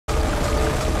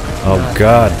Oh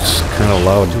god, it's kinda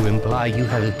loud. To imply you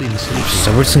have been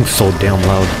sleeping. Everything's so damn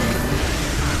loud.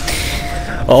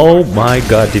 Oh my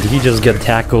god, did he just get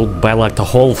tackled by like the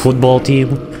whole football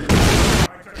team?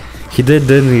 He did,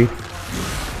 didn't he?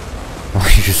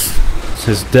 Oh, he just...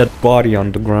 his dead body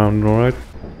on the ground, alright?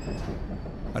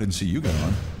 I didn't see you get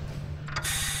on.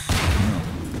 No.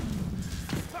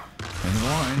 In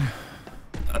line.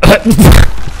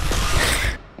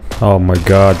 Oh my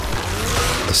god.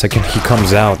 The second he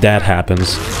comes out, that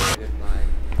happens.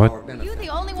 What? Are you the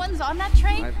only ones on that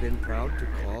train? I've been proud to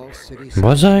call City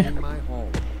Was I? in my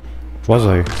home. Was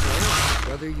I?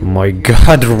 Whether you Oh my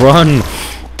god, run!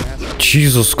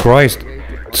 Jesus Christ.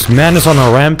 This man is on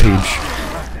a rampage.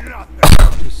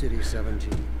 to City 17.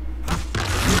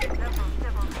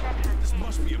 This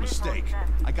must be a mistake.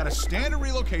 I got a standard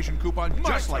relocation coupon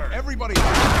just like everybody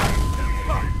else.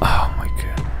 Oh my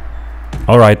god.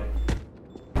 Alright.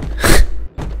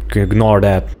 Ignore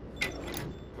that.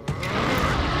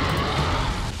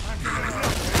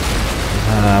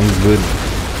 I'm good.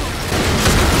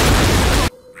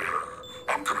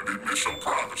 I'm gonna need me some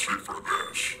privacy for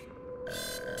this.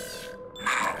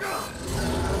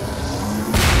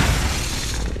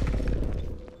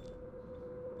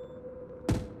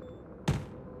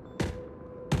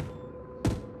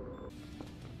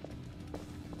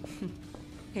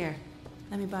 Here,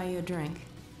 let me buy you a drink.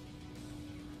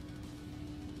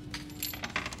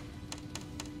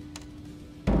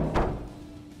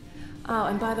 Oh,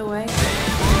 and by the way...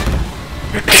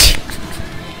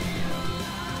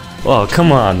 Oh,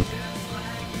 come on.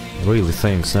 Really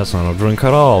thinks that's not a drink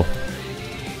at all.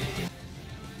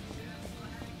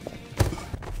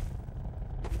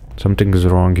 Something is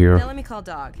wrong Now here. let me call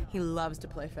Dog. He loves to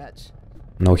play fetch.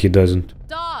 No, he doesn't.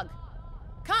 Dog!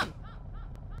 Come!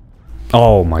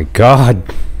 Oh my god.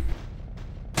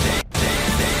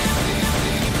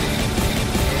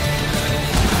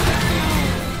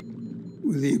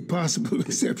 With the possible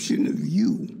exception of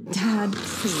you. Dad,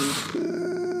 please.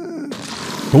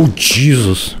 Oh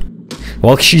Jesus.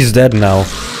 Well, she's dead now.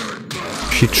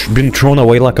 She's been thrown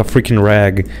away like a freaking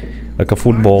rag. Like a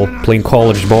football, playing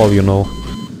college ball, you know.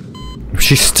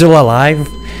 She's still alive?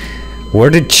 Where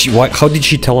did she... Why, how did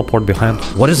she teleport behind?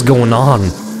 What is going on?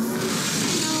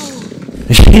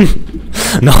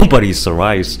 Nobody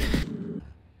survives.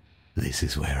 This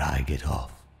is where I get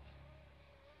off.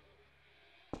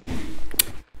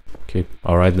 Okay,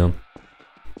 alright then.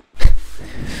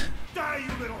 Die,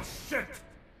 you little shit!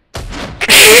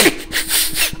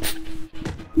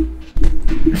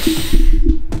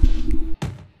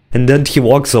 And then he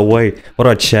walks away. What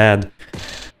a Chad.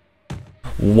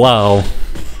 Wow.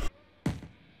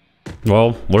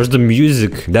 Well, where's the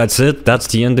music? That's it? That's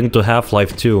the ending to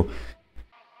Half-Life 2.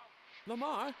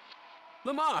 Lamar?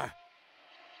 Lamar!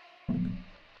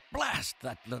 Blast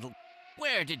that little...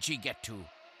 Where did she get to?